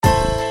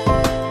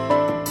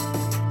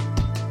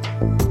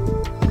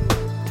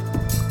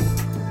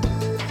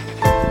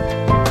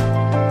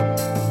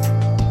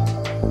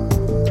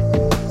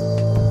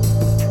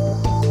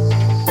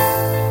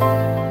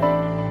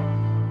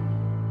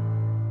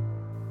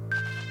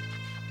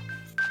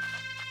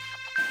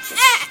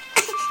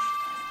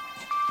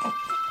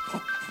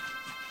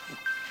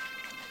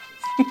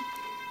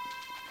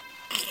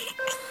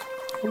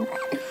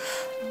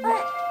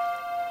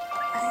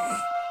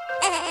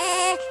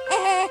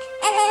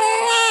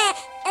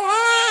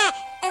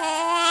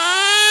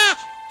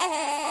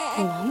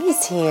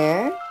Mommy's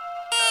here.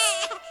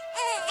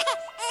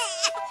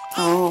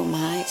 Oh,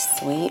 my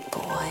sweet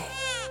boy.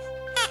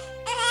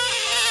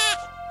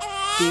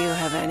 Do you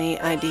have any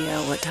idea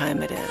what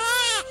time it is?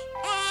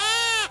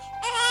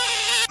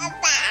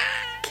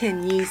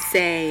 Can you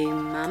say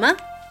mama?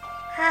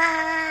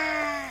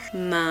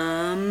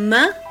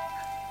 Mama?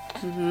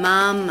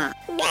 Mama.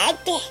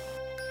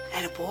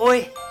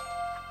 Attaboy.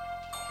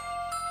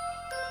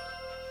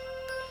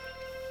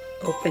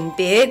 Open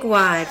big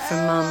wide for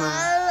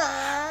mama.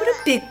 What a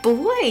big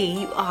boy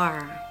you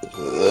are.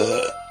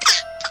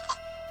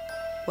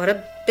 What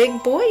a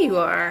big boy you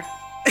are.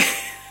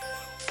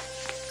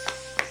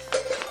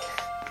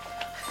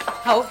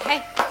 Oh,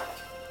 hey.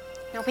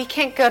 No, we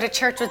can't go to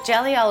church with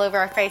jelly all over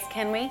our face,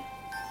 can we?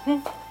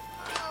 Oh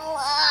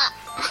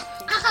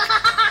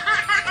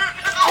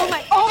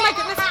my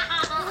goodness.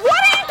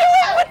 What are you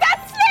doing with that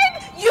snake?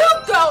 You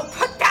go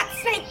put that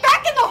snake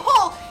back in the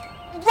hole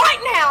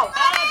right now.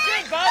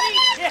 Good, buddy.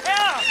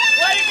 Yeah.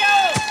 Way to go.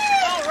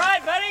 All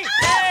right, buddy.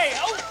 Hey.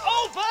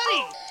 Oh,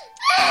 buddy.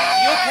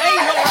 You okay?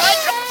 You all right?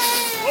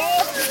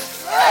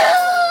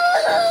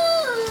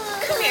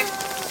 Come here.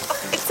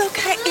 Oh, it's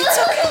okay. It's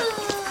okay.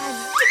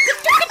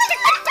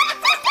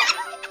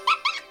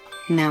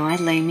 Now I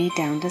lay me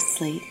down to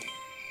sleep.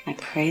 I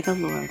pray the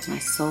Lord my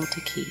soul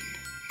to keep.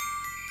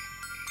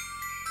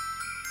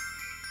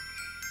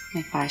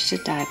 If I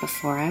should die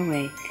before I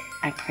wake,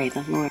 I pray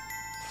the Lord.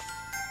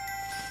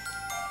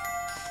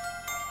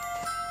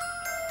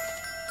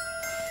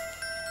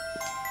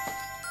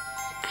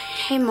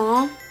 Hey,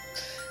 Mom.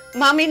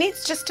 Mommy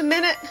needs just a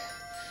minute.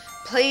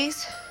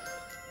 Please.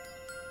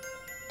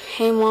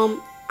 Hey,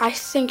 Mom, I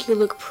think you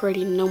look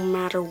pretty no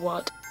matter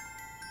what.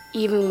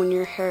 Even when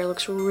your hair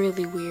looks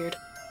really weird.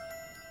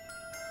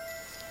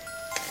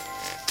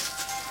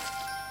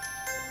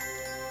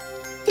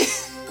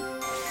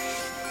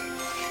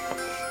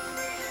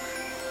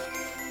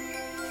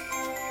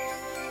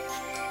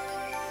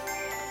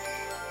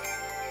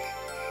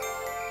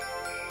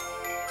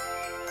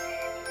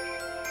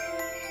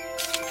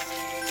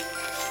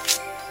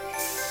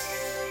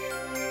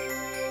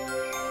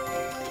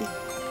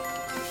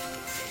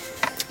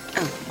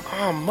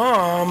 Oh,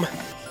 Mom.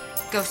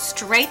 Go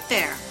straight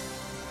there.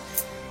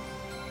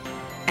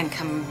 And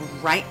come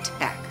right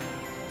back.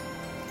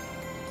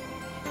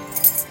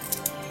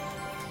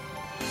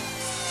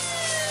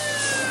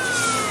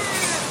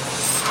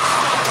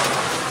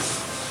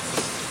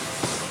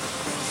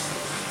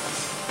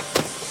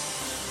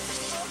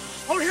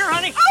 Over here,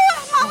 honey.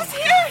 Oh, Mama's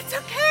here. It's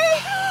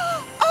okay.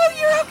 Oh,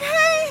 you're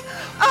okay.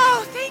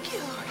 Oh, thank you,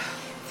 Lord.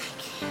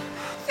 Thank you.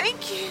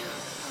 Thank you.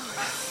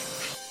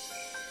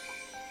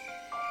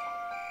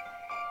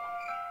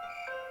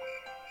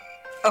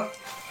 Oh.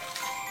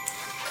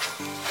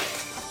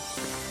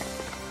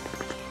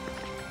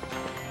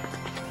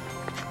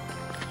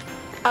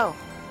 Oh.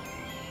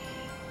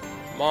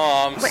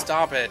 Mom,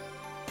 stop it.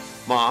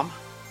 Mom,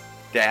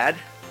 Dad,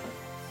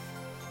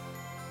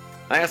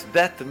 I asked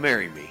Beth to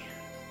marry me.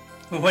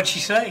 Well, what'd she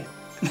say?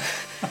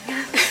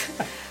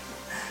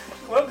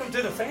 Welcome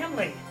to the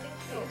family.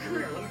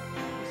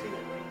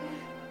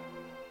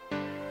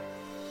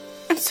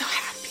 I'm so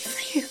happy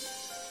for you.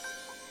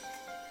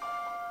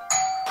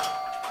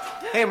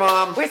 Hey,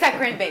 Mom. Where's that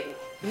grandbaby?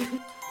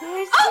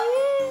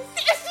 Oh,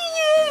 there she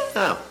is.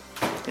 Oh,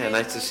 yeah,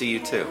 nice to see you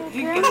too. Oh,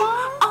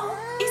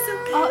 it's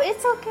okay. Oh,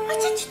 it's okay.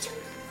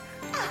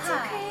 It's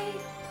okay.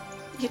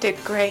 You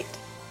did great.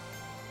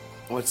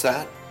 What's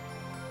that?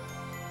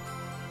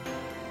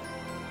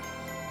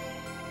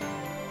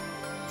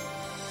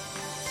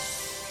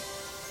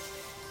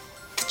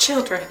 The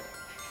children.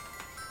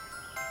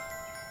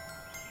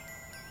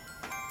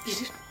 You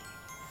did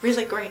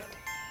really great.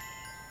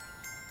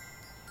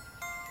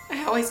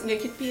 I always knew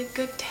you'd be a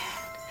good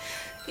dad,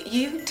 but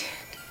you did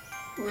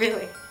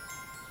really,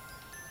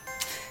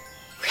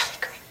 really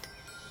great.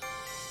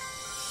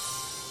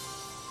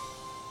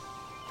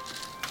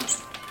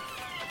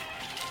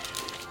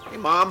 Hey,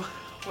 Mom,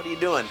 what are you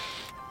doing?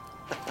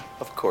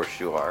 Of course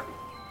you are.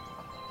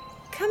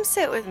 Come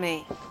sit with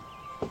me.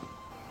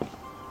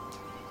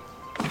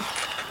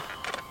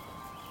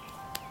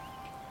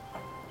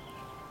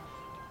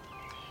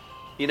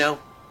 You know,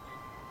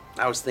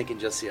 I was thinking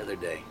just the other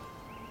day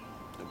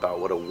about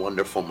what a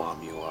wonderful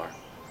mom you are.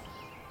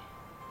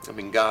 I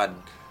mean, God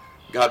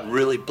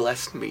really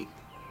blessed me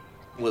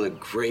with a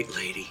great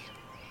lady.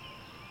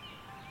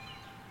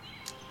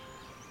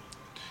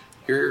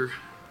 You're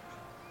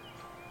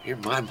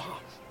my mom.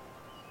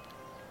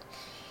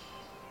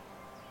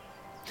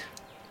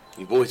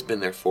 You've always been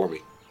there for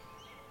me.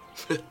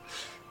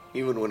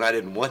 Even when I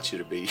didn't want you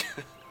to be.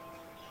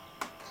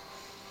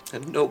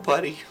 And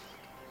nobody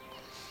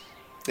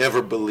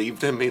ever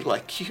believed in me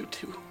like you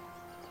do.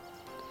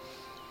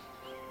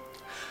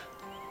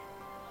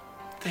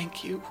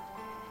 Thank you.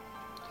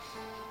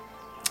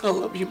 I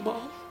love you,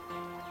 Mom.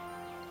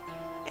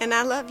 And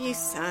I love you,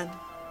 son.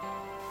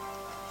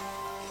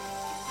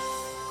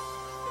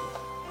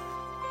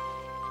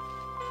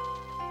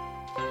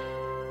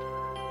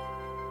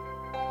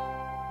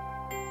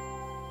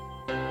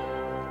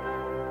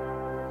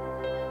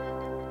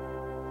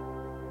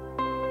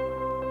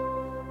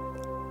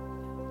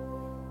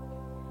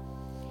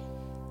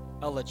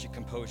 I'll let you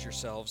compose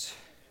yourselves.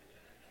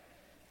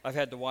 I've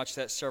had to watch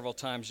that several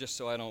times just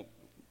so I don't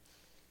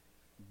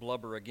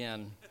blubber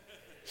again.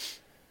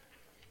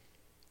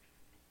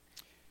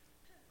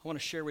 I want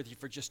to share with you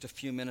for just a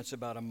few minutes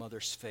about a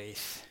mother's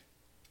faith.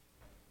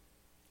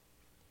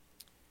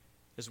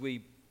 As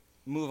we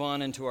move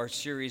on into our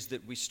series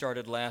that we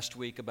started last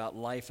week about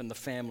life and the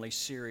family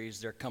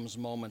series, there comes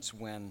moments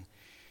when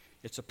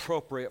it's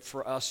appropriate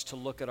for us to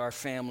look at our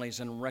families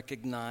and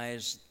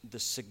recognize the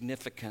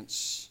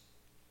significance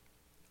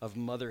of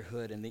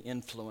motherhood and the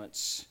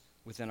influence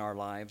within our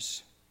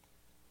lives.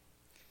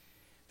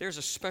 There's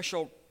a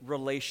special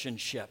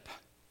relationship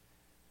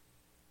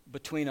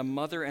between a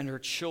mother and her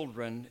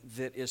children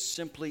that is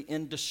simply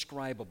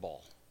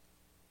indescribable.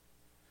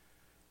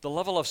 The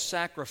level of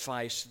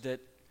sacrifice that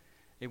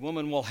a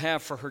woman will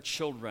have for her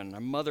children, a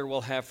mother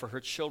will have for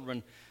her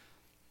children,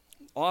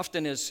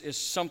 often is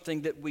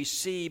something that we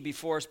see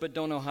before us but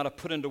don't know how to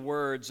put into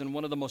words. And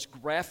one of the most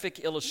graphic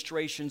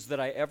illustrations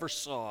that I ever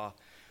saw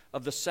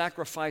of the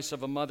sacrifice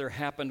of a mother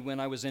happened when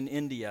I was in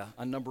India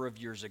a number of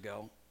years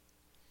ago.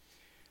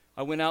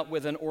 I went out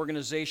with an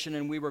organization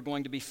and we were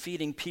going to be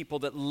feeding people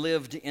that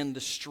lived in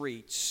the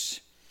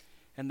streets.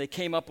 And they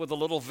came up with a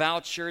little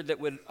voucher that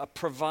would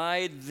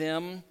provide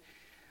them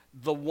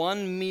the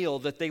one meal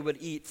that they would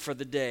eat for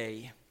the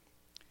day.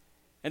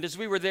 And as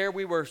we were there,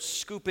 we were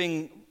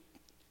scooping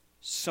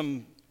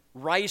some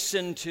rice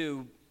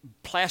into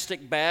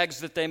plastic bags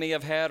that they may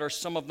have had, or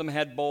some of them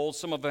had bowls,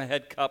 some of them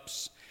had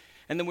cups.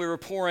 And then we were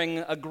pouring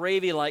a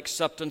gravy-like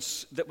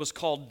substance that was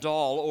called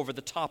dal over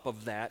the top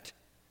of that.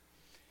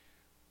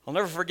 I'll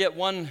never forget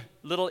one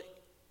little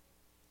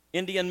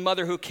Indian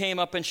mother who came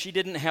up, and she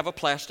didn't have a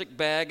plastic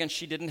bag, and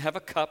she didn't have a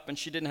cup, and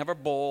she didn't have a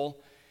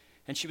bowl.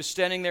 And she was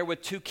standing there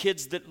with two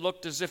kids that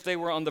looked as if they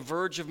were on the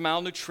verge of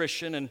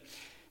malnutrition. And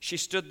she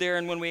stood there,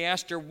 and when we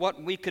asked her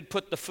what we could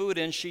put the food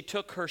in, she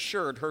took her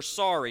shirt, her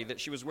sari that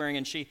she was wearing,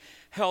 and she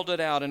held it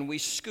out, and we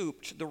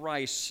scooped the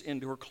rice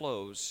into her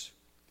clothes.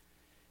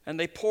 And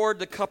they poured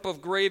the cup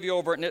of gravy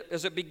over it, and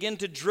as it began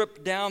to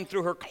drip down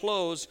through her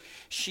clothes,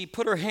 she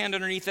put her hand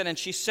underneath it, and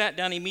she sat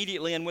down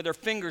immediately, and with her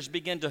fingers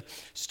began to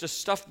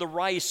stuff the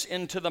rice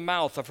into the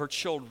mouth of her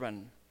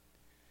children.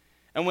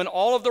 And when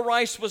all of the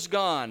rice was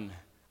gone,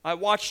 I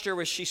watched her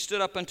as she stood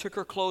up and took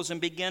her clothes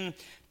and began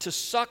to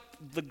suck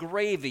the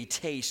gravy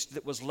taste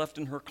that was left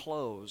in her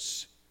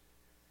clothes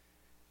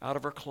out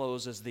of her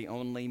clothes as the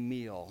only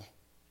meal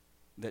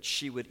that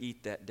she would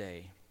eat that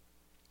day.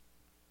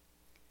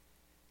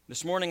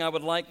 This morning I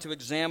would like to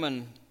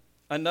examine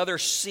another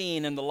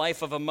scene in the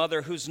life of a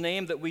mother whose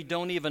name that we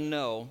don't even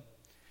know,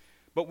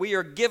 but we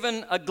are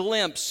given a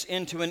glimpse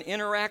into an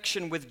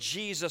interaction with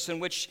Jesus in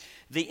which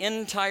the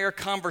entire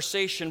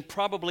conversation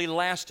probably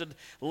lasted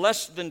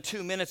less than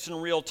 2 minutes in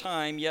real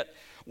time, yet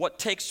what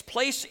takes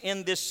place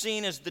in this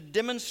scene is the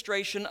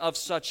demonstration of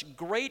such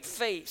great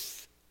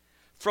faith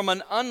from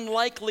an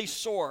unlikely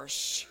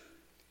source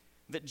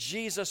that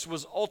Jesus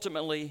was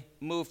ultimately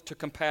moved to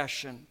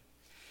compassion.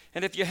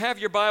 And if you have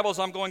your Bibles,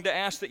 I'm going to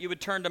ask that you would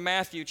turn to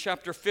Matthew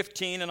chapter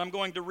 15, and I'm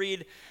going to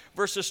read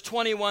verses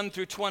 21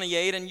 through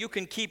 28, and you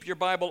can keep your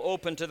Bible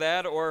open to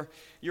that or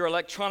your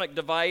electronic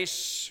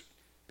device,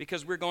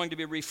 because we're going to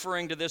be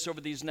referring to this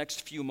over these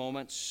next few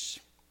moments.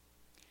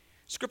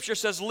 Scripture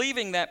says,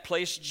 leaving that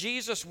place,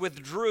 Jesus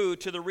withdrew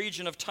to the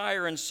region of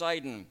Tyre and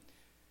Sidon.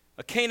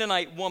 A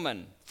Canaanite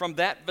woman from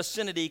that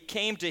vicinity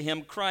came to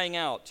him, crying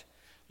out,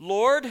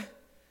 "Lord,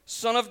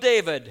 Son of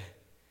David,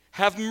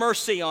 have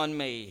mercy on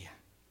me.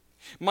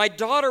 My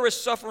daughter is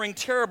suffering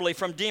terribly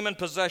from demon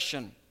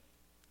possession."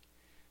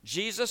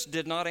 Jesus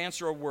did not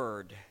answer a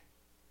word.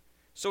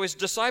 So his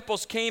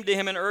disciples came to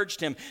him and urged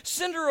him,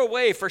 "Send her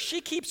away, for she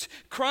keeps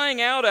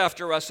crying out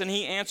after us." And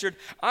he answered,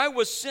 "I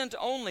was sent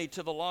only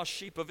to the lost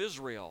sheep of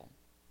Israel."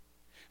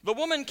 The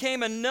woman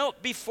came and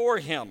knelt before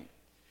him.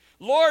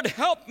 "Lord,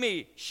 help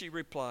me," she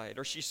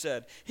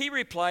said. He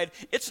replied,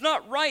 "It's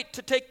not right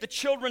to take the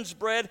children's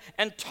bread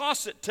and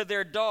toss it to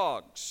their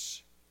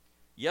dogs."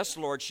 "Yes,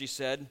 Lord," she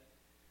said,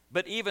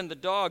 "but even the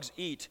dogs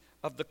eat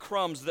of the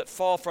crumbs that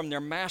fall from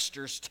their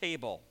master's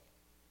table."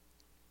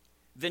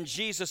 Then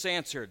Jesus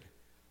answered,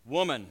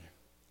 "Woman,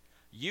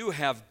 you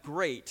have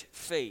great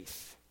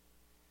faith.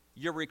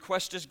 Your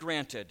request is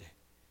granted."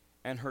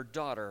 And her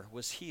daughter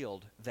was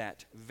healed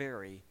that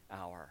very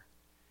hour.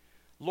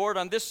 Lord,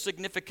 on this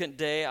significant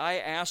day, I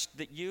ask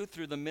that you,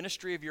 through the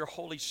ministry of your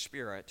Holy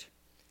Spirit,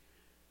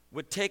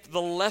 would take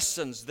the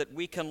lessons that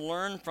we can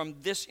learn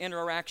from this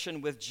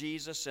interaction with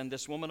Jesus and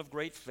this woman of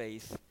great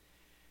faith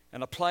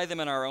and apply them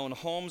in our own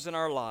homes and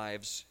our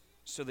lives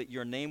so that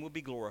your name will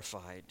be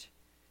glorified.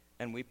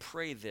 And we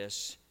pray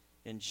this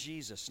in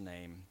Jesus'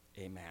 name,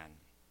 amen.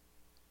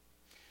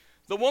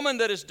 The woman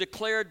that is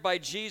declared by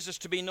Jesus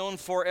to be known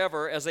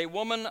forever as a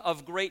woman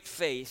of great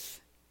faith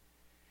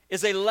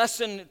is a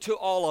lesson to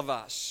all of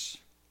us.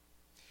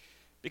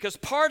 Because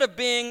part of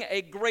being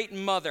a great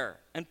mother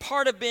and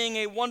part of being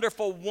a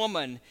wonderful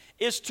woman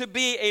is to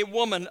be a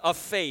woman of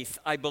faith,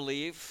 I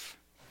believe.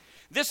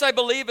 This, I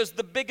believe, is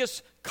the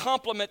biggest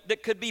compliment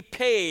that could be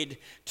paid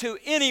to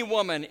any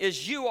woman,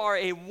 is you are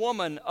a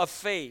woman of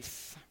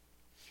faith.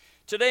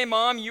 Today,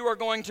 Mom, you are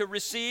going to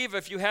receive,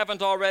 if you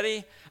haven't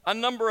already, a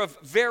number of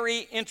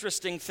very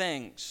interesting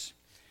things.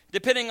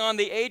 Depending on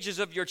the ages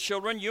of your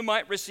children, you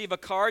might receive a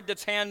card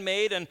that's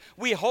handmade, and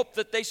we hope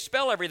that they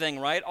spell everything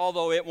right,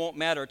 although it won't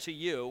matter to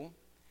you.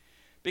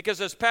 Because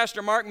as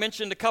Pastor Mark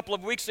mentioned a couple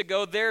of weeks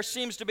ago, there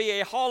seems to be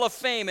a hall of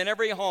fame in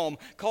every home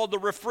called the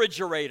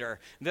refrigerator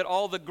that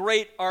all the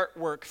great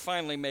artwork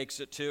finally makes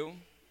it to.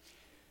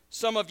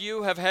 Some of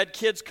you have had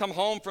kids come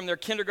home from their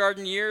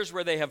kindergarten years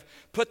where they have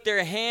put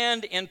their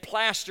hand in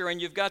plaster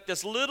and you've got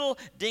this little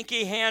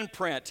dinky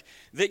handprint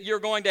that you're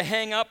going to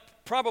hang up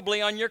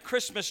probably on your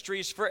Christmas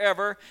trees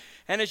forever.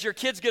 And as your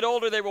kids get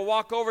older, they will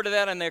walk over to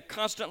that and they'll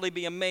constantly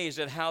be amazed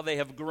at how they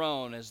have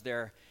grown as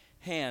their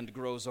hand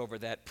grows over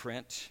that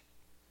print.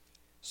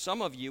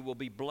 Some of you will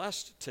be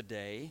blessed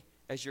today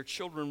as your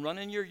children run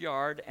in your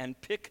yard and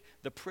pick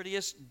the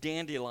prettiest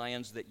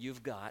dandelions that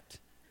you've got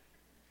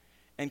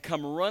and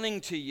come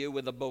running to you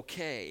with a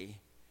bouquet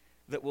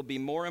that will be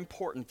more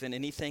important than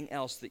anything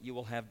else that you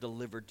will have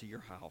delivered to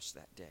your house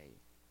that day.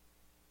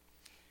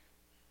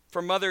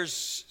 For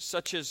mothers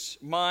such as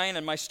mine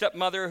and my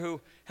stepmother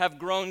who have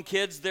grown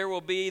kids, there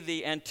will be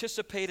the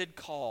anticipated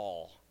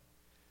call,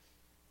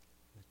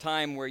 the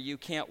time where you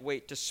can't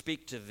wait to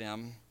speak to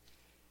them.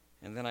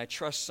 And then I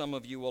trust some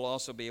of you will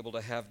also be able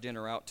to have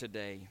dinner out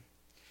today.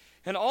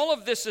 And all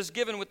of this is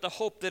given with the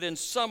hope that in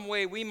some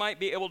way we might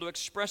be able to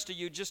express to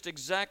you just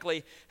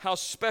exactly how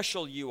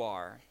special you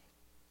are.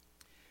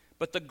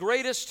 But the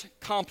greatest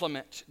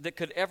compliment that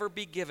could ever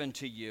be given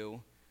to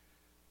you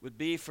would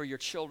be for your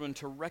children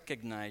to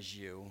recognize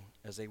you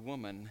as a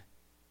woman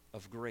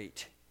of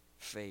great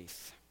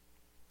faith.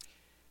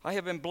 I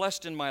have been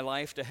blessed in my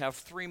life to have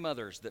 3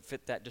 mothers that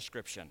fit that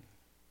description.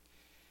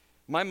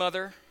 My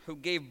mother, who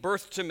gave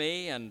birth to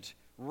me and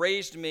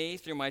raised me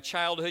through my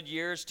childhood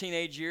years,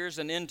 teenage years,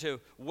 and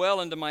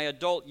well into my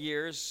adult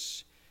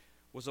years,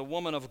 was a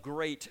woman of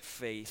great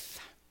faith.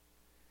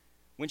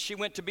 When she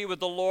went to be with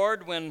the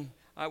Lord when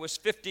I was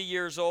 50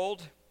 years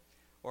old,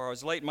 or I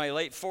was in my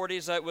late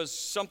 40s, that was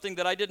something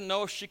that I didn't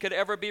know if she could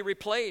ever be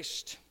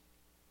replaced.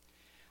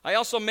 I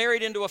also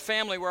married into a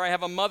family where I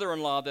have a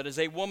mother-in-law that is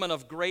a woman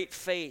of great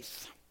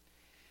faith.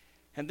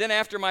 And then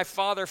after my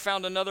father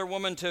found another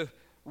woman to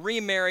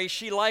remarry,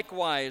 she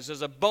likewise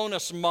is a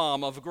bonus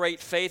mom of great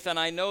faith, and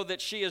I know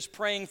that she is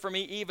praying for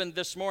me even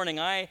this morning.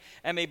 I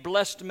am a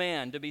blessed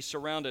man to be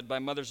surrounded by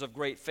mothers of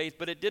great faith,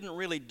 but it didn't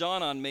really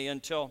dawn on me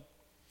until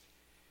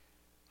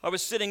I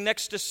was sitting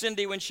next to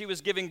Cindy when she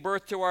was giving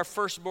birth to our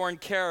firstborn,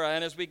 Kara,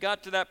 and as we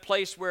got to that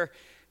place where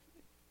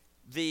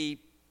the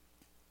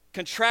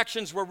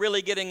contractions were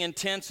really getting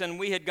intense and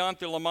we had gone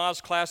through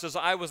Lamaze classes,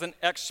 I was an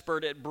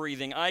expert at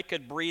breathing. I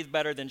could breathe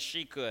better than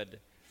she could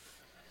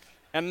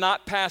and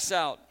not pass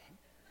out.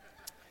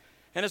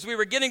 And as we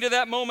were getting to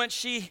that moment,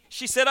 she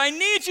said, "I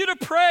need you to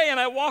pray."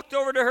 And I walked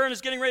over to her and was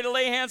getting ready to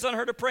lay hands on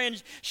her to pray,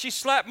 and she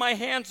slapped my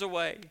hands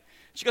away.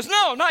 She goes,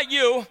 "No, not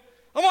you.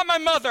 I want my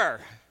mother."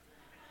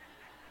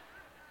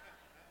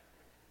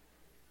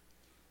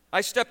 I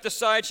stepped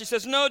aside. She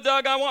says, "No,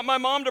 Doug, I want my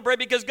mom to pray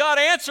because God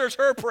answers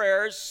her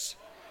prayers."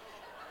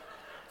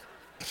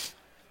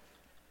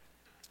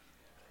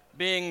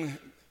 Being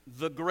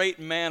the great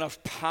man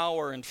of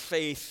power and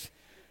faith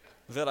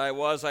that I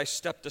was, I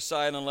stepped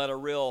aside and let a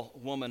real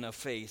woman of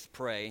faith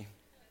pray.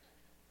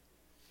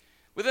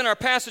 Within our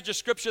passage of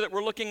Scripture that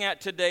we're looking at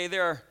today,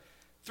 there are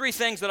 3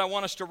 things that I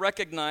want us to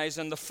recognize,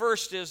 and the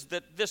first is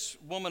that this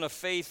woman of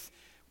faith,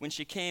 when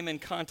she came in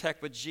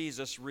contact with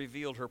Jesus,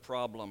 revealed her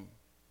problem.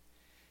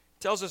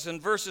 It tells us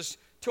in verses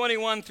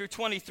 21 through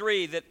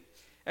 23 that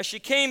as she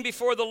came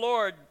before the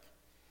Lord,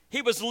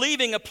 he was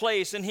leaving a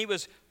place and he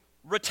was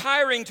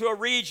retiring to a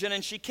region,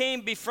 and she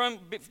came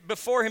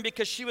before him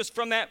because she was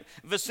from that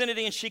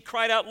vicinity, and she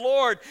cried out,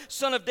 "Lord,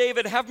 Son of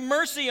David, have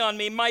mercy on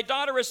me. My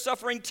daughter is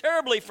suffering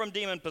terribly from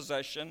demon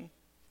possession."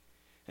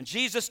 And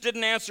Jesus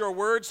didn't answer a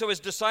word, so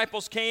his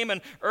disciples came and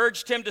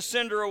urged him to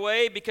send her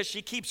away because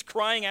she keeps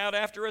crying out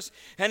after us.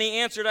 And he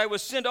answered, "I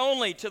was sent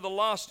only to the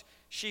lost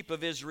sheep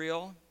of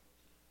Israel."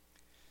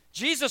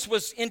 Jesus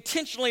was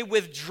intentionally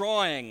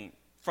withdrawing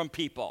from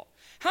people.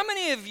 How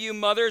many of you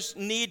mothers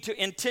need to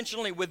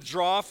intentionally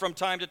withdraw from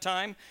time to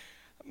time?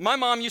 My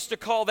mom used to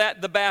call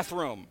that the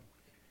bathroom.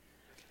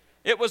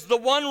 It was the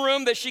one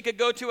room that she could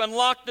go to and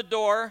lock the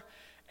door,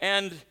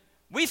 and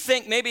we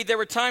think maybe there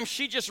were times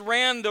she just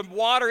ran the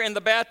water in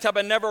the bathtub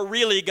and never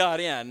really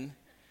got in.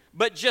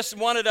 but just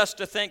wanted us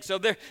to think so.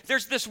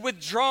 There's this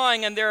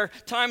withdrawing, and there are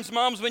times,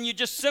 moms, when you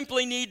just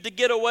simply need to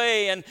get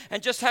away and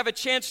just have a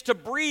chance to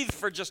breathe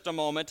for just a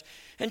moment.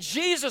 And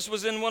Jesus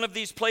was in one of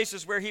these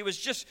places where he was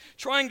just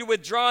trying to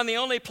withdraw, and the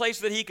only place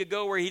that he could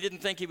go where he didn't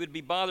think he would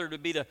be bothered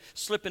would be to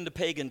slip into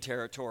pagan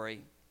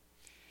territory.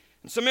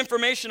 And some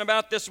information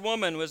about this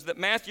woman was that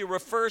Matthew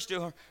refers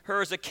to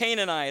her as a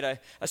Canaanite, a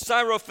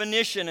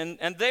Syrophoenician,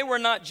 and they were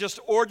not just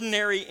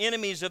ordinary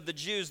enemies of the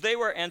Jews. They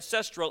were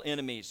ancestral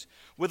enemies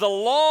with a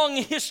long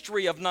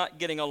history of not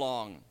getting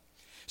along.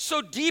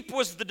 So deep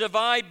was the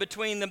divide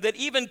between them that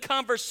even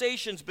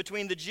conversations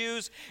between the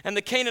Jews and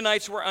the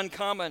Canaanites were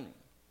uncommon.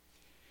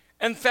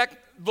 In fact,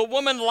 the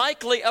woman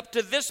likely up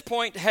to this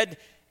point had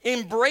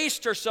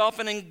embraced herself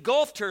and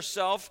engulfed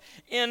herself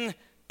in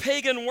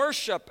pagan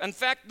worship. In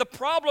fact, the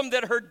problem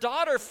that her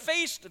daughter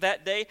faced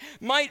that day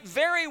might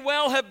very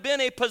well have been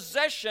a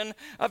possession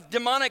of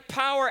demonic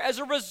power as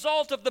a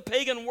result of the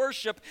pagan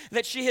worship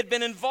that she had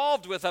been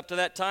involved with up to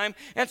that time.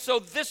 And so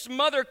this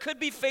mother could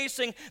be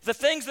facing the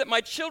things that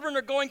my children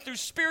are going through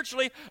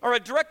spiritually are a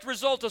direct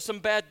result of some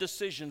bad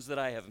decisions that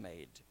I have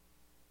made.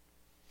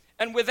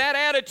 And with that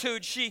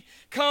attitude, she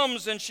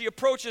comes and she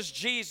approaches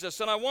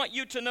Jesus. And I want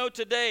you to know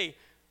today,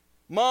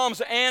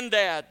 moms and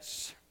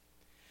dads,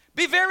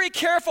 be very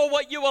careful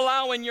what you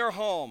allow in your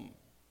home.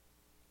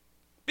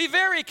 Be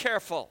very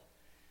careful,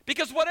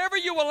 because whatever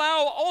you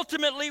allow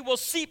ultimately will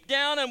seep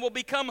down and will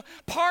become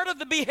part of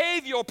the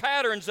behavioral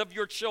patterns of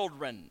your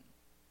children.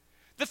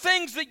 The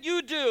things that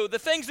you do, the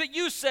things that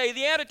you say,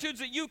 the attitudes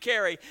that you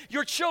carry,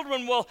 your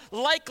children will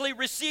likely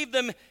receive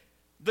them,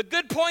 the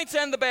good points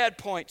and the bad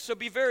points. So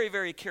be very,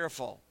 very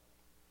careful,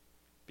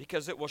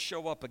 because it will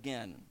show up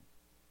again.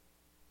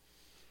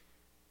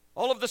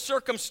 All of the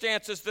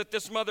circumstances that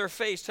this mother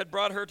faced had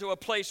brought her to a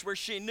place where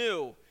she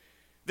knew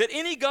that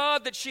any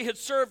God that she had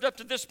served up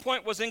to this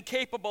point was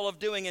incapable of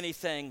doing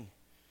anything.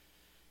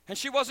 And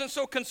she wasn't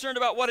so concerned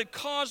about what had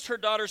caused her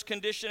daughter's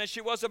condition as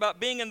she was about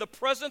being in the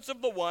presence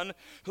of the one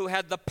who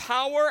had the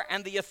power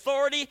and the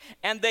authority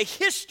and the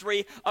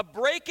history of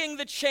breaking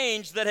the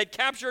chains that had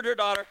captured her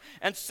daughter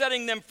and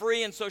setting them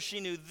free. And so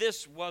she knew,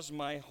 this was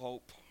my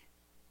hope.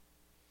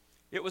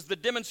 It was the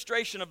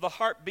demonstration of the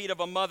heartbeat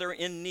of a mother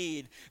in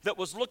need that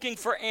was looking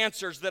for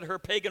answers that her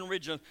pagan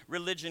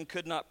religion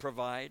could not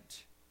provide.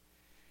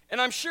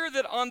 And I'm sure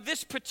that on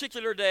this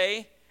particular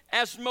day,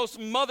 as most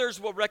mothers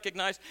will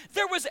recognize,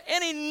 there was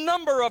any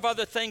number of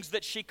other things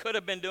that she could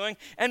have been doing,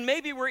 and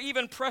maybe were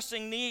even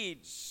pressing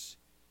needs.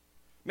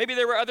 Maybe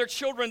there were other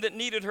children that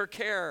needed her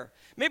care.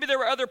 Maybe there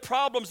were other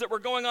problems that were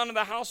going on in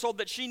the household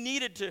that she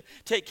needed to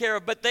take care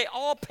of, but they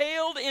all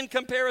paled in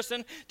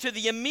comparison to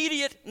the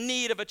immediate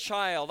need of a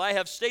child. I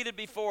have stated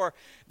before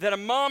that a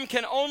mom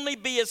can only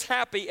be as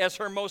happy as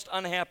her most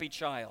unhappy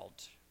child.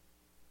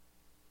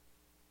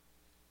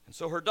 And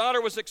so her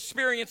daughter was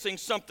experiencing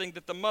something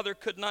that the mother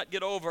could not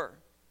get over.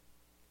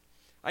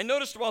 I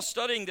noticed while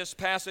studying this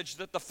passage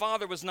that the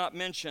father was not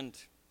mentioned.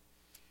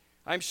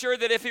 I'm sure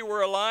that if he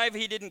were alive,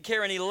 he didn't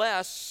care any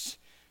less.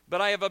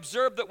 But I have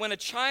observed that when a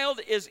child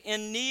is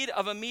in need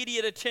of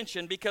immediate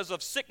attention because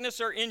of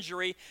sickness or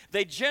injury,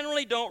 they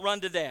generally don't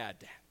run to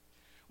dad.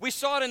 We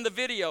saw it in the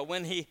video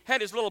when he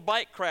had his little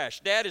bike crash.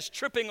 Dad is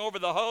tripping over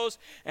the hose,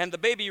 and the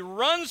baby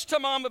runs to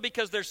mama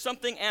because there's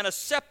something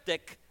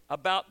antiseptic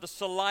about the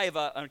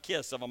saliva and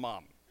kiss of a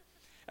mom.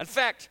 In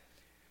fact,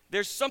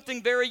 there's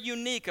something very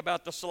unique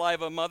about the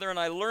saliva of a mother, and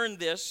I learned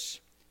this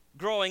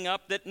growing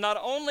up, that not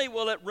only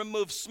will it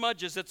remove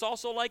smudges, it's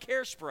also like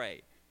hairspray.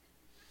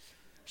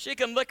 She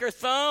can lick her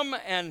thumb,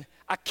 and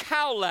a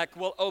cowlick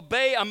will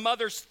obey a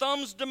mother's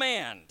thumb's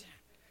demand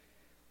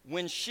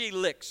when she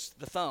licks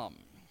the thumb.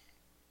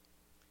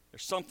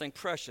 There's something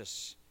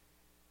precious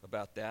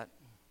about that.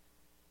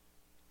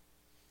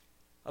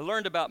 I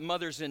learned about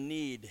mothers in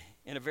need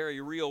in a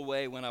very real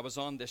way when I was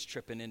on this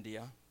trip in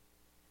India.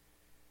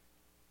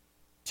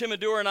 Tim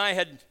Adur and I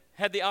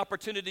had the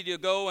opportunity to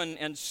go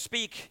and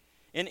speak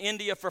in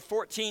India for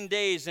 14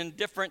 days in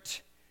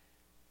different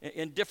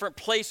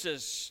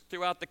places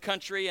throughout the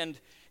country. And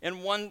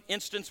in one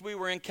instance, we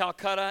were in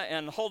Calcutta,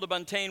 and Hulda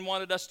Buntain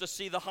wanted us to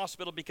see the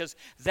hospital because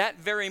that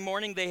very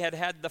morning they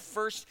had the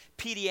first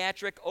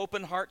pediatric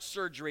open heart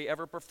surgery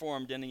ever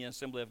performed in the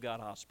Assembly of God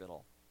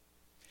Hospital.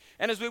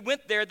 And as we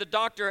went there, the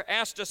doctor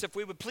asked us if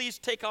we would please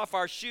take off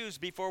our shoes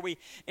before we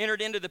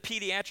entered into the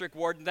pediatric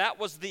ward. And that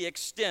was the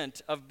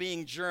extent of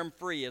being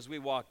germ-free as we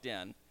walked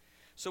in.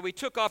 So we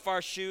took off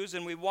our shoes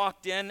and we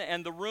walked in,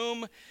 and the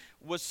room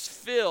was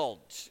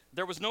filled.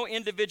 There was no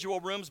individual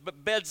rooms,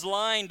 but beds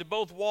lined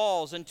both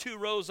walls and 2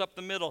 rows up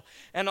the middle.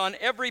 And on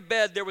every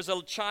bed there was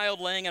a child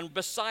laying, and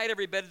beside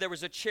every bed there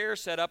was a chair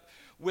set up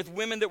with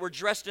women that were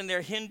dressed in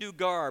their Hindu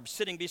garb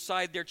sitting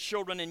beside their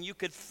children, and you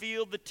could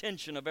feel the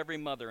tension of every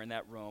mother in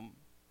that room.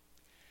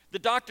 The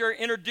doctor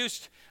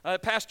introduced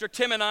Pastor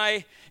Tim and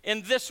I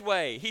in this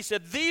way. He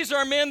said, "These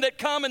are men that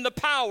come in the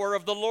power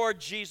of the Lord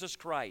Jesus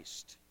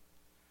Christ."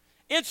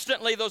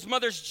 Instantly, those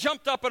mothers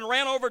jumped up and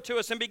ran over to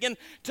us and began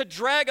to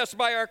drag us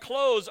by our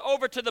clothes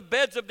over to the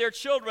beds of their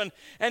children.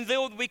 And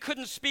though we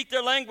couldn't speak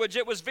their language,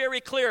 it was very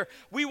clear,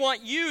 we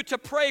want you to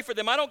pray for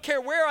them. I don't care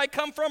where I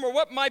come from or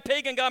what my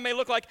pagan God may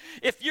look like.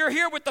 If you're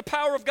here with the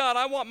power of God,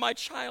 I want my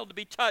child to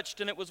be touched.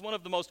 And it was one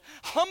of the most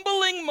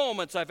humbling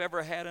moments I've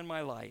ever had in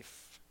my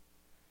life.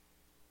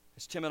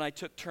 As Tim and I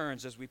took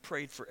turns as we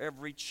prayed for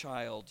every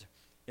child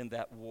in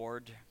that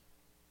ward.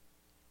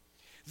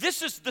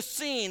 This is the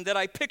scene that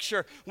I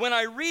picture when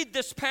I read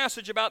this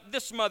passage about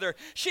this mother.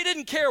 She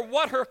didn't care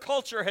what her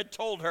culture had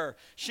told her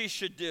she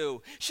should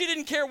do. She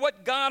didn't care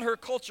what God her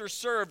culture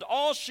served.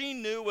 All she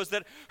knew was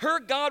that her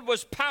God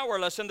was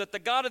powerless and that the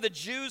God of the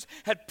Jews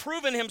had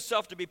proven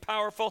himself to be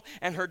powerful,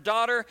 and her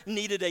daughter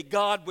needed a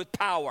God with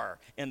power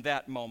in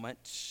that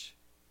moment.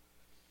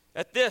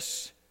 At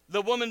this,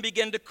 the woman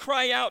began to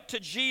cry out to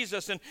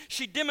Jesus, and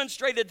she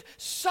demonstrated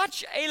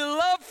such a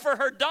love for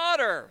her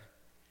daughter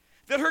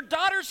that her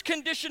daughter's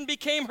condition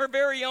became her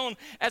very own,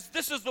 as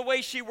this is the way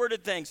she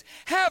worded things.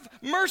 Have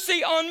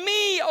mercy on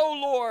me, O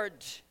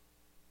Lord.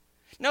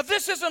 Now,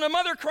 this isn't a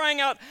mother crying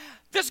out,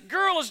 this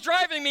girl is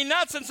driving me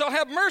nuts, and so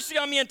have mercy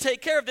on me and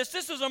take care of this.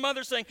 This is a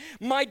mother saying,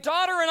 my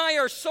daughter and I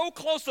are so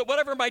close that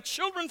whatever my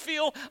children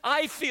feel,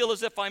 I feel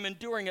as if I'm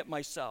enduring it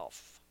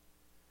myself.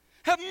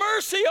 Have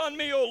mercy on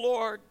me, O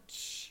Lord.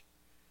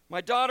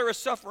 My daughter is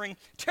suffering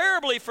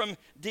terribly from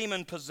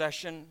demon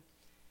possession.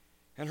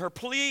 And her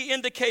plea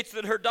indicates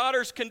that her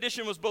daughter's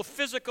condition was both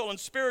physical and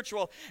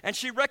spiritual, and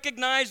she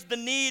recognized the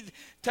need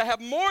to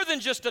have more than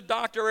just a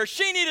doctor, or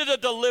she needed a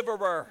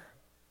deliverer.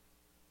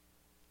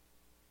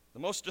 The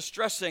most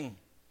distressing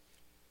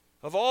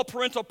of all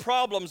parental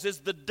problems is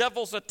the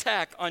devil's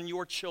attack on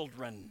your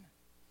children.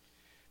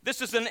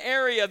 This is an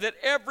area that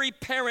every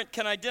parent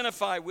can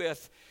identify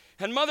with.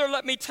 And mother,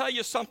 let me tell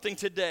you something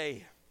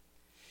today.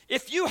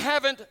 If you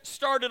haven't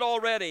started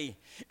already,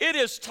 it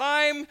is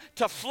time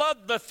to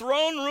flood the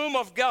throne room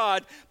of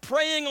God,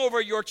 praying over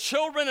your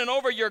children and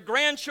over your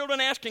grandchildren,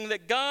 asking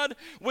that God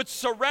would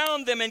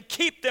surround them and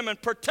keep them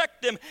and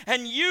protect them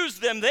and use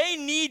them. They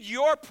need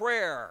your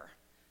prayer,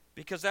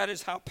 because that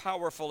is how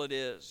powerful it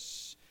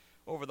is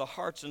over the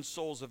hearts and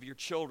souls of your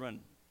children.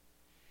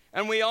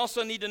 And we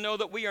also need to know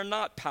that we are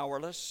not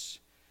powerless.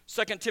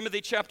 2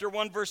 Timothy chapter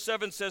 1 verse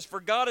 7 says, for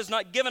God has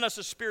not given us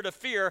a spirit of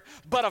fear,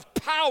 but of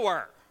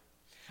power.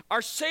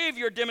 Our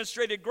Savior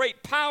demonstrated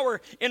great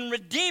power in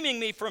redeeming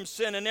me from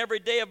sin, and every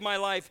day of my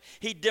life,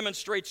 he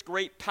demonstrates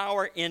great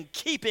power in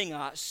keeping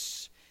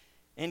us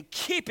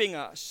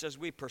as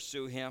we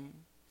pursue him.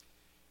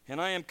 And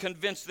I am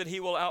convinced that he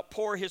will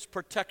outpour his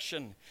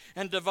protection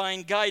and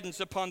divine guidance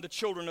upon the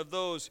children of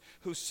those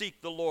who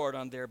seek the Lord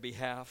on their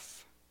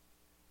behalf.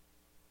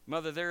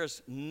 Mother, there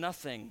is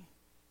nothing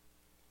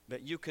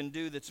that you can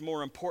do that's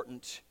more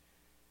important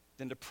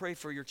than to pray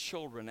for your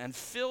children and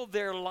fill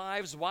their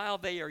lives while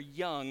they are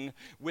young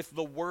with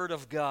the Word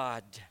of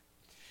God.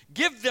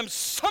 Give them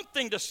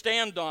something to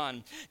stand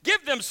on.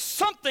 Give them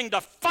something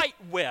to fight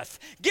with.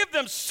 Give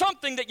them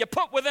something that you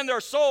put within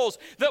their souls,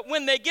 that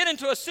when they get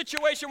into a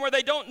situation where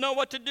they don't know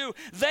what to do,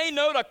 they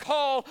know to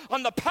call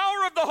on the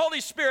power of the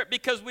Holy Spirit,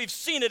 because we've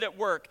seen it at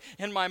work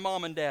in my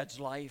mom and dad's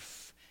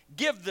life.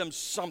 Give them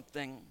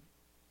something.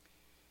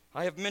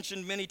 I have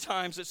mentioned many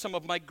times that some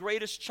of my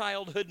greatest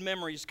childhood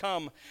memories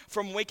come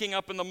from waking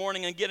up in the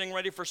morning and getting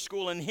ready for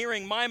school and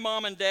hearing my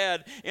mom and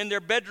dad in their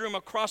bedroom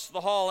across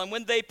the hall. And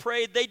when they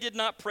prayed, they did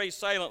not pray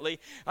silently.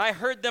 I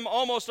heard them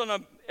almost on a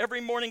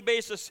every morning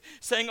basis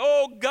saying,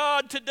 oh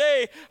God,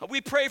 today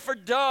we pray for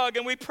Doug,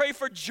 and we pray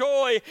for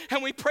Joy,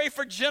 and we pray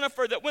for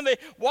Jennifer, that when they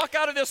walk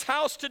out of this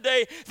house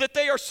today, that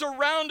they are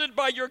surrounded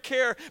by your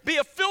care. Be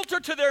a filter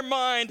to their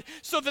mind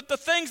so that the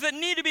things that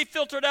need to be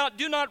filtered out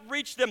do not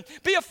reach them.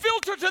 Be a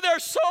filter to their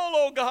soul,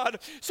 oh God,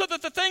 so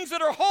that the things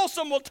that are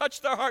wholesome will touch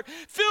their heart.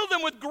 Fill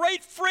them with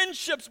great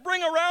friendships.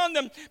 Bring around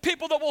them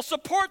people that will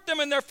support them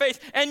in their faith,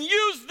 and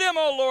use them,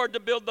 oh Lord, to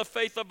build the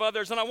faith of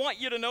others. And I want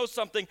you to know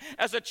something.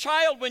 As a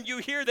child, when you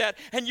hear that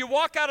and you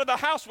walk out of the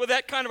house with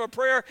that kind of a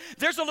prayer,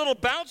 there's a little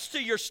bounce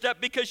to your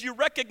step, because you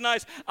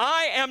recognize,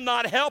 I am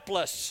not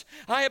helpless.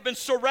 I have been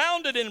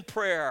surrounded in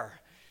prayer,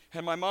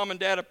 and my mom and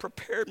dad have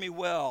prepared me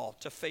well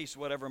to face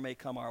whatever may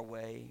come our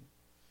way.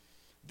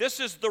 This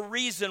is the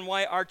reason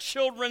why our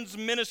children's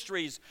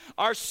ministries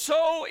are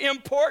so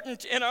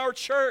important in our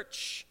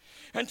church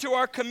and to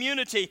our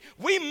community.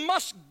 We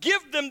must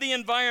give them the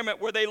environment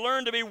where they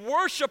learn to be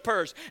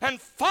worshipers and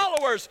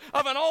followers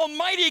of an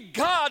almighty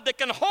God that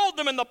can hold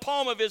them in the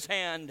palm of his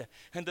hand,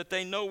 and that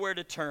they know where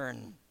to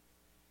turn.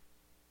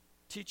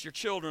 Teach your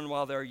children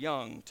while they're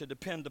young to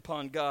depend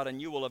upon God,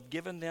 and you will have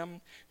given them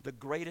the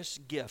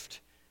greatest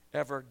gift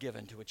ever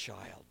given to a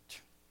child.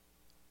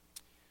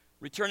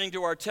 Returning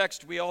to our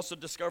text, we also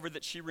discovered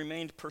that she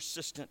remained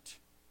persistent.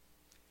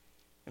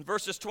 In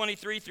verses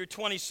 23 through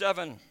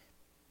 27,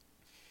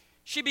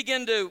 she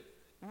began to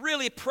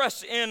really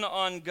press in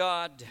on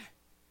God.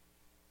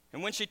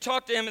 And when she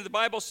talked to him, the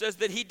Bible says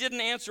that he didn't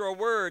answer a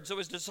word. So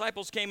his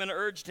disciples came and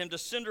urged him to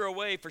send her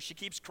away, for she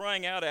keeps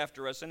crying out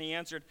after us. And he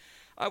answered,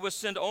 I was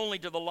sent only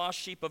to the lost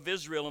sheep of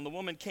Israel. And the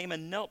woman came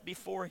and knelt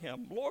before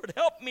him. Lord,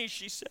 help me,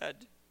 she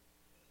said.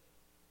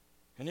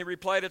 And he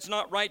replied, it's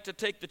not right to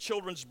take the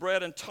children's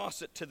bread and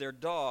toss it to their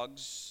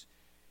dogs.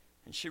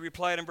 And she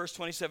replied in verse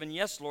 27,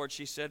 yes, Lord,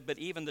 she said, but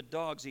even the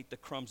dogs eat the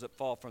crumbs that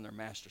fall from their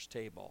master's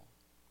table.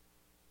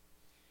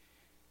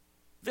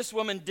 This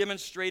woman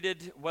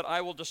demonstrated what I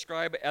will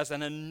describe as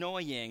an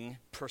annoying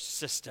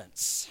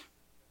persistence.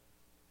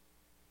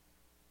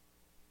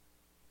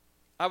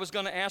 I was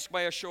going to ask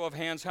by a show of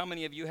hands, how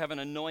many of you have an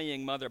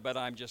annoying mother, but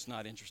I'm just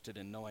not interested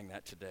in knowing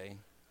that today.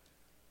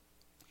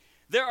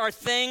 There are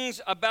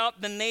things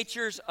about the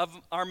natures of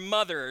our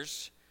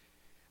mothers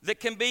that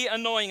can be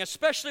annoying,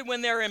 especially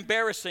when they're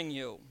embarrassing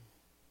you.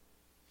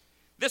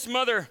 This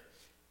mother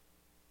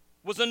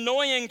was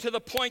annoying to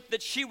the point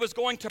that she was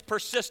going to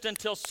persist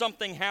until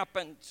something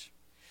happened.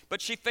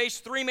 But she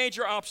faced three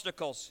major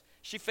obstacles.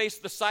 She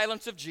faced the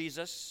silence of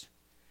Jesus.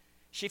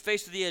 She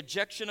faced the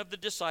ejection of the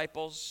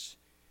disciples.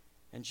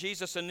 And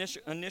Jesus'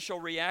 initial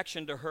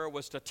reaction to her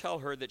was to tell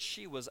her that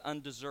she was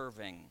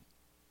undeserving.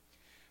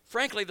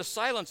 Frankly, the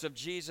silence of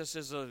Jesus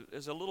is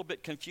a little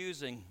bit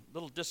confusing, a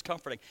little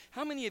discomforting.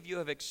 How many of you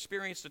have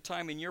experienced a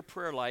time in your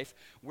prayer life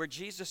where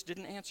Jesus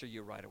didn't answer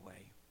you right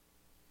away?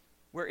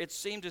 Where it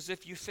seemed as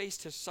if you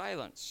faced his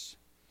silence?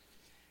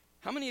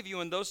 How many of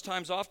you in those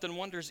times often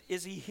wonders,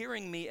 is he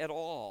hearing me at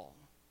all?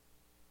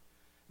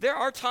 There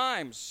are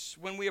times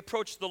when we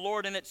approach the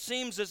Lord and it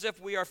seems as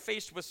if we are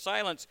faced with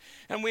silence,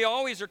 and we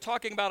always are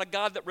talking about a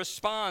God that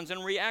responds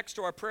and reacts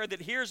to our prayer,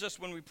 that hears us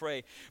when we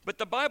pray. But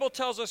the Bible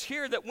tells us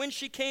here that when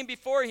she came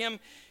before him,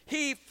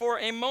 he for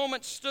a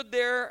moment stood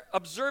there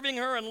observing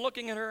her and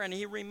looking at her, and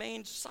he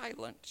remained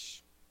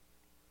silent.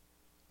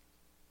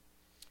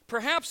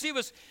 Perhaps he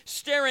was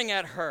staring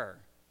at her,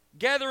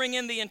 gathering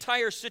in the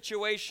entire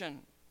situation.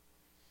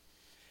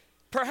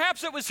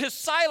 Perhaps it was his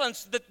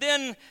silence that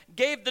then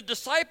gave the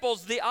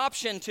disciples the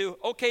option to,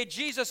 okay,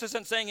 Jesus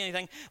isn't saying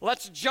anything.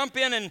 Let's jump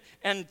in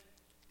and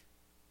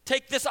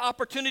take this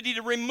opportunity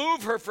to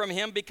remove her from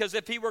him, because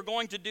if he were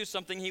going to do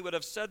something, he would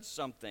have said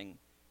something.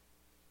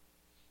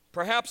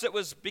 Perhaps it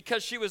was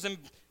because she was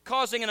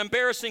causing an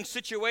embarrassing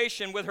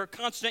situation with her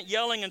constant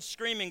yelling and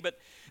screaming, but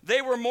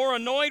they were more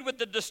annoyed with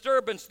the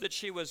disturbance that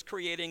she was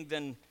creating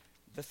than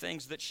the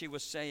things that she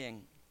was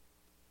saying.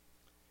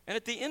 And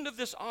at the end of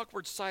this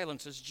awkward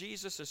silence, as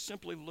Jesus is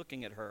simply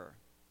looking at her,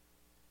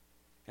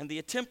 and the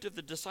attempt of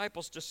the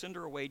disciples to send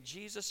her away,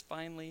 Jesus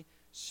finally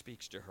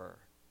speaks to her.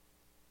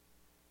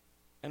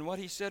 And what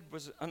he said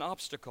was an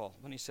obstacle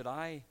when he said,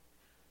 I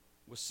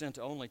was sent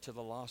only to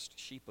the lost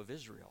sheep of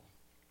Israel.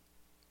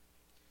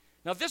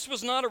 Now, this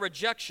was not a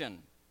rejection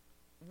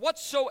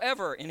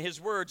whatsoever in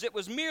his words. It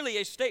was merely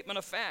a statement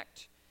of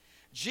fact.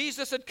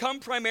 Jesus had come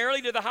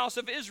primarily to the house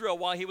of Israel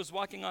while he was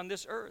walking on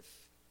this earth.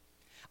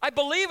 I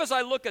believe as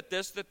I look at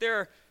this that there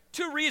are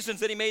two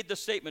reasons that he made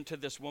this statement to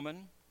this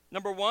woman.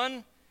 Number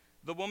one,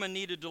 the woman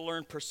needed to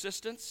learn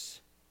persistence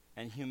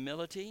and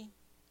humility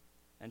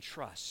and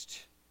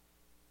trust.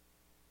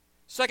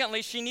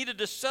 Secondly, she needed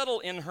to settle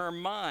in her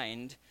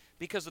mind,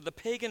 because of the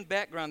pagan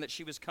background that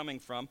she was coming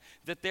from,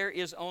 that there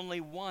is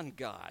only one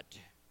God.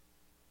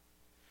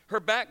 Her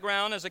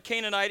background as a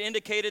Canaanite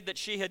indicated that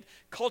she had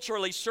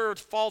culturally served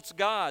false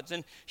gods,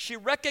 and she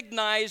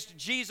recognized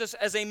Jesus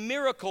as a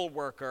miracle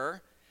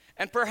worker,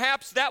 and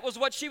perhaps that was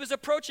what she was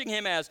approaching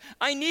him as.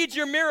 I need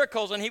your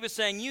miracles, and he was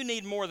saying, you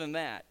need more than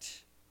that.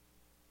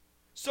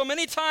 So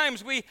many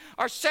times we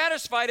are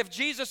satisfied if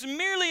Jesus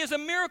merely is a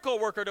miracle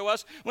worker to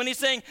us when he's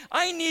saying,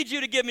 I need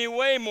you to give me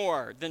way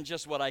more than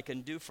just what I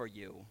can do for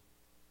you.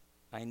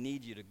 I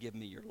need you to give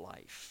me your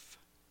life.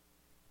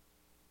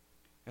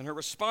 And her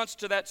response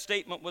to that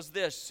statement was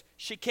this.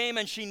 She came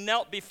and she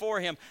knelt before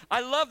him.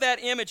 I love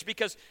that image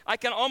because I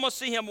can almost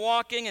see him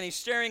walking and he's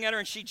staring at her,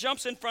 and she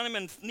jumps in front of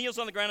him and kneels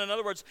on the ground. In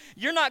other words,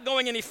 you're not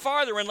going any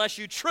farther unless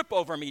you trip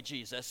over me,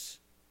 Jesus.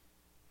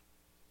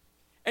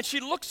 And she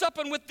looks up,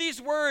 and with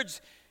these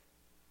words,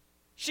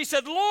 she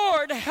said,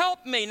 Lord,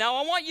 help me. Now,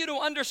 I want you to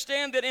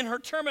understand that in her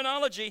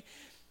terminology,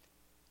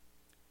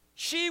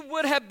 she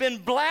would have been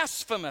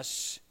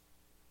blasphemous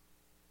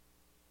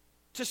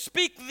to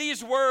speak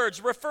these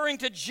words, referring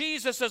to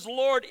Jesus as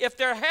Lord, if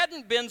there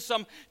hadn't been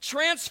some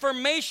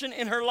transformation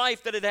in her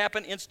life that had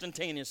happened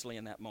instantaneously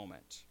in that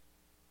moment.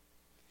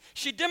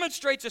 She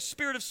demonstrates a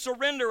spirit of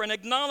surrender and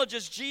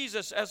acknowledges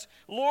Jesus as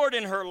Lord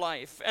in her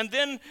life. And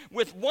then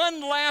with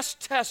one last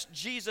test,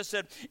 Jesus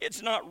said,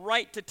 it's not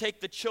right to take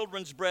the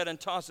children's bread and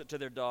toss it to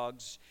their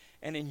dogs.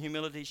 And in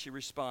humility, she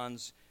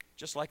responds,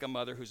 just like a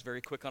mother who's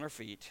very quick on her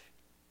feet.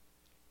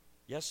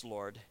 Yes,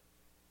 Lord.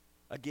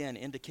 Again,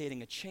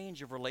 indicating a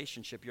change of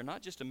relationship. You're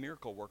not just a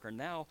miracle worker.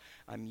 Now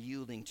I'm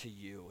yielding to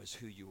you as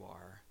who you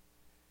are.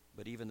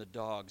 But even the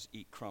dogs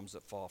eat crumbs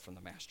that fall from the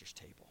master's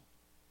table.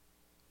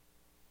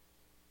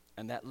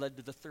 And that led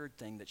to the third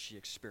thing that she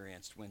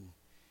experienced when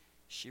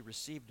she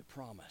received a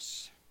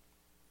promise.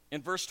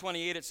 In verse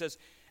 28 it says,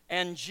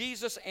 and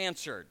Jesus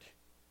answered,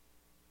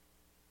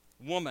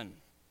 woman,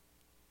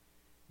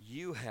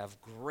 you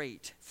have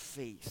great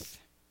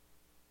faith.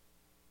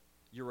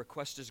 Your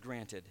request is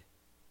granted.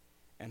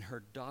 and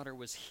her daughter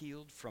was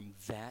healed from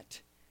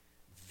that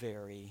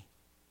very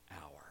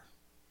hour.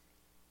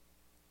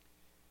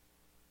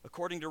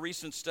 According to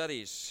recent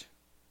studies,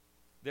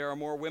 there are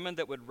more women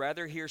that would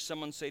rather hear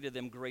someone say to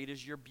them, "Great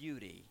is your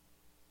beauty,"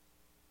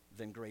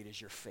 than "Great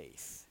is your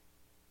faith."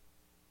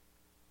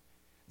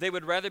 They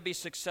would rather be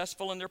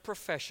successful in their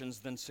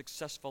professions than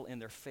successful in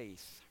their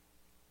faith.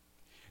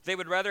 They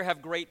would rather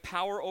have great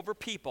power over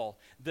people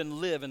than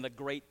live in the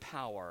great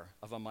power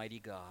of a mighty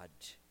God.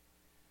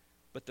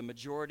 But the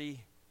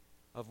majority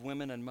of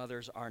women and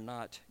mothers are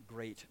not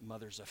great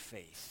mothers of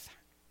faith.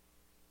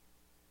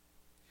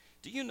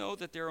 Do you know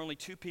that there are only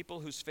two people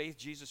whose faith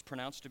Jesus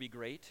pronounced to be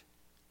great?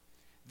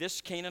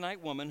 This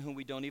Canaanite woman, whom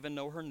we don't even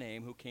know her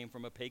name, who came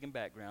from a pagan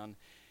background,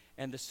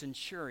 and the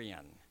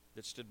centurion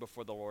that stood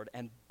before the Lord,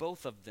 and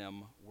both of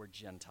them were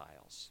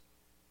Gentiles.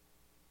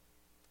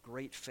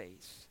 Great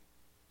faith.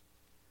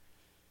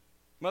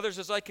 Mothers,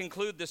 as I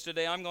conclude this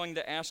today, I'm going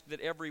to ask that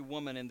every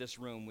woman in this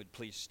room would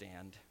please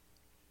stand.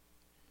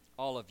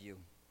 All of you,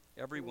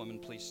 every woman,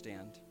 please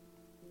stand.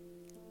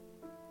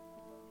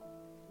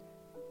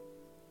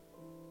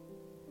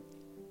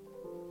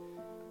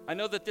 I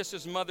know that this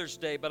is Mother's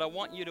Day, but I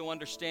want you to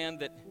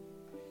understand that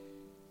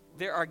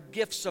there are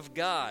gifts of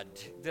God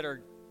that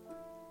are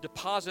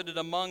deposited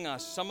among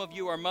us. Some of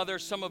you are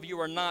mothers, some of you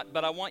are not,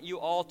 but I want you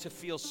all to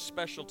feel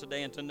special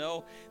today and to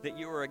know that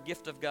you are a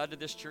gift of God to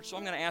this church. So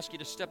I'm going to ask you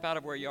to step out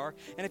of where you are,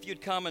 and if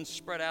you'd come and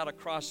spread out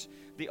across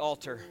the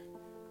altar,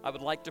 I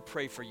would like to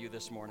pray for you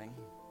this morning.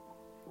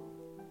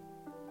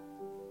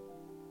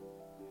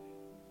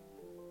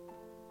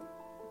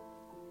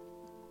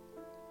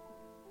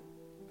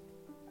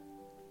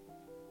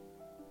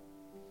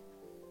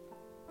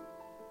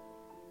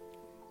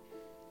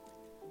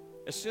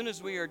 As soon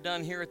as we are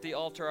done here at the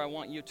altar, I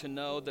want you to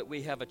know that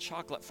we have a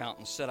chocolate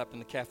fountain set up in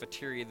the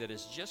cafeteria that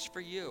is just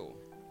for you.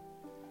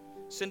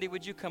 Cindy,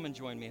 would you come and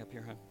join me up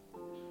here, hon?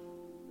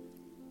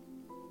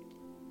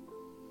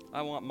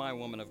 I want my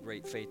woman of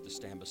great faith to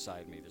stand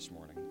beside me this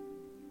morning.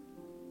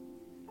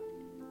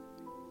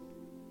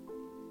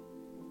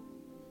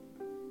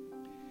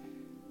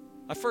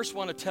 I first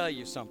want to tell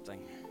you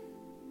something.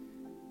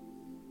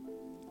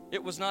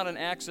 It was not an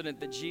accident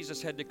that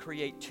Jesus had to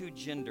create two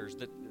genders,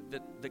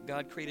 that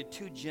God created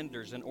two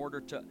genders in order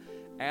to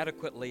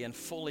adequately and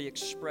fully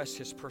express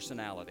his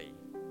personality.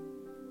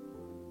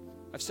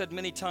 I've said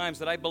many times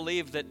that I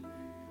believe that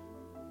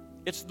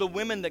it's the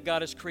women that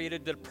God has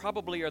created that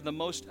probably are the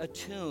most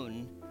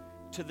attuned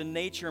to the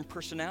nature and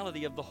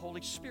personality of the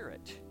Holy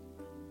Spirit.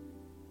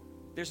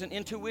 There's an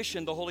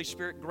intuition the Holy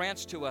Spirit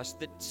grants to us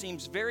that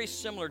seems very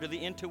similar to the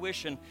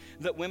intuition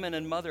that women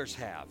and mothers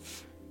have.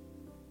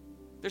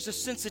 There's a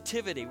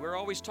sensitivity. We're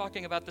always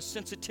talking about the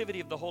sensitivity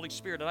of the Holy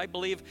Spirit, and I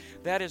believe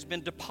that has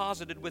been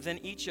deposited within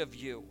each of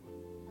you.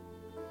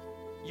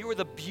 You are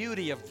the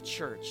beauty of the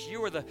church.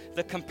 You are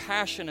the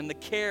compassion and the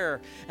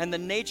care and the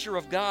nature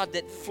of God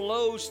that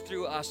flows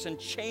through us and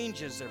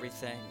changes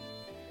everything.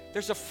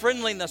 There's a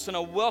friendliness and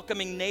a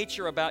welcoming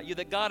nature about you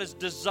that God has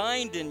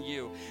designed in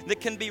you that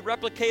can be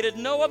replicated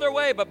no other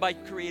way but by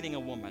creating a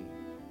woman.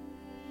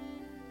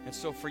 And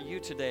so for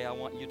you today, I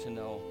want you to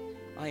know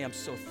I am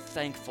so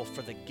thankful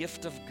for the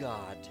gift of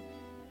God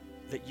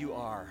that you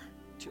are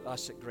to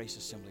us at Grace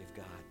Assembly of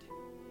God.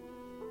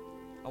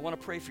 I want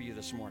to pray for you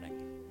this morning.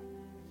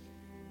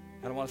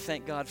 And I want to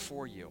thank God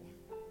for you.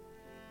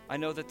 I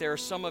know that there are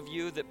some of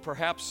you that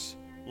perhaps,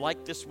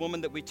 like this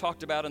woman that we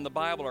talked about in the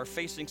Bible, are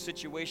facing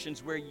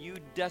situations where you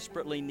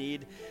desperately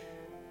need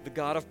the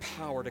God of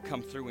power to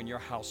come through in your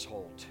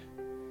household.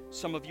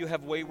 Some of you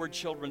have wayward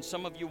children.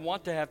 Some of you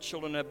want to have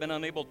children and have been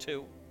unable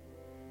to.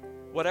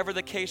 Whatever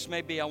the case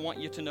may be, I want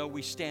you to know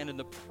we stand in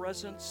the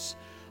presence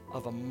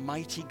of a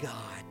mighty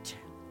God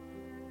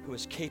who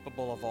is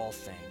capable of all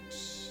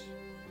things.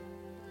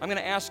 I'm going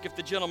to ask if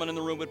the gentleman in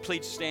the room would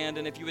please stand,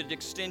 and if you would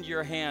extend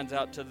your hands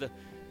out to the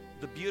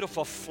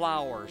beautiful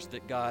flowers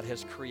that God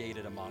has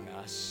created among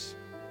us.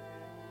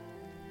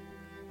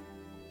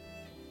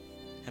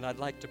 And I'd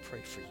like to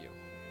pray for you.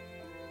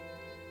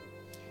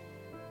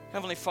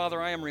 Heavenly Father,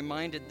 I am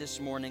reminded this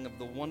morning of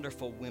the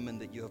wonderful women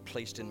that you have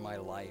placed in my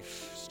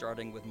life,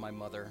 starting with my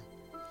mother,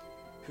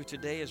 who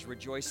today is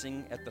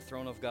rejoicing at the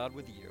throne of God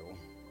with you.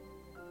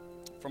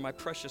 For my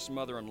precious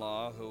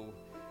mother-in-law, who,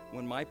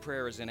 when my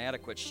prayer is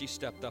inadequate, she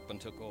stepped up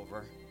and took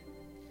over.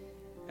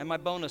 And my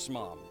bonus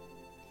mom,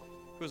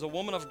 who is a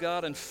woman of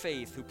God and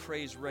faith who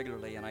prays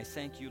regularly, and I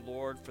thank you,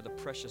 Lord, for the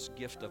precious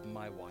gift of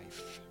my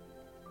wife.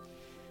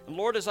 And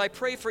Lord, as I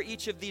pray for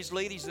each of these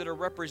ladies that are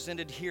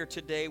represented here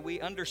today, we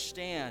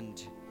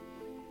understand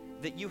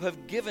that you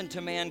have given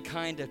to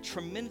mankind a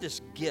tremendous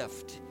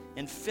gift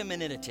in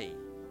femininity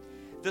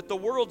that the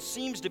world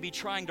seems to be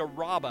trying to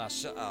rob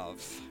us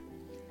of.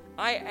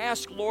 I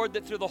ask, Lord,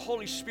 that through the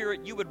Holy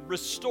Spirit you would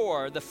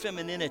restore the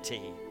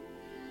femininity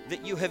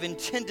that you have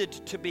intended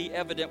to be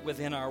evident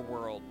within our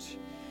world.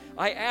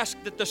 I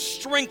ask that the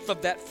strength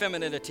of that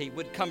femininity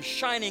would come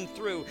shining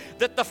through,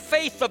 that the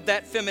faith of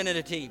that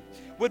femininity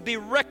would be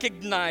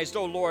recognized,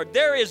 oh Lord.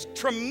 There is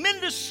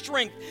tremendous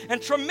strength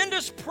and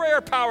tremendous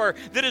prayer power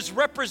that is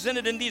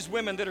represented in these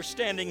women that are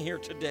standing here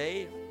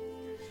today.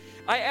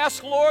 I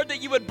ask, Lord,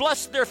 that you would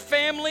bless their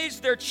families,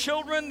 their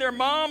children, their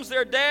moms,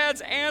 their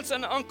dads, aunts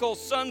and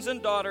uncles, sons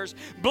and daughters.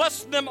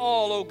 Bless them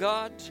all, oh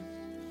God.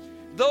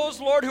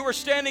 Those, Lord, who are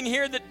standing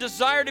here that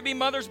desire to be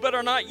mothers but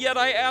are not yet,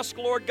 I ask,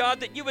 Lord God,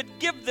 that you would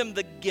give them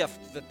the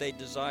gift that they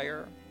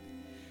desire.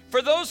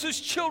 For those whose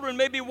children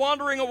may be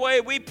wandering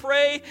away, we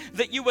pray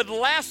that you would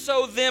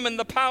lasso them in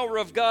the power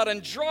of God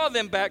and draw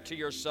them back to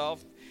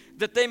yourself,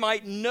 that they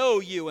might know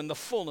you in the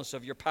fullness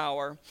of your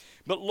power.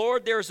 But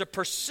Lord, there is a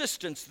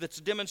persistence that's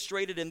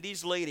demonstrated in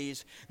these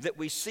ladies that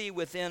we see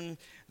within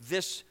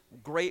this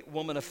great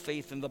woman of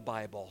faith in the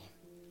Bible.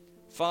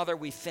 Father,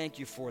 we thank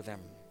you for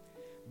them.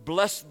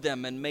 Bless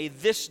them, and may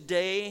this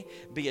day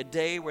be a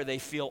day where they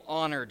feel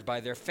honored by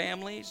their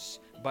families,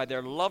 by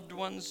their loved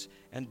ones,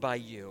 and by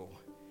you.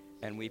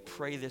 And we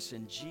pray this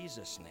in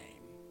Jesus'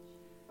 name.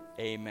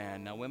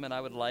 Amen. Now, women,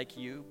 I would like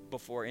you,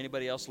 before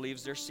anybody else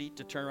leaves their seat,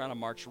 to turn around and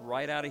march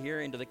right out of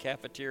here into the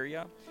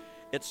cafeteria.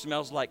 It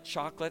smells like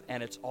chocolate,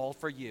 and it's all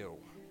for you.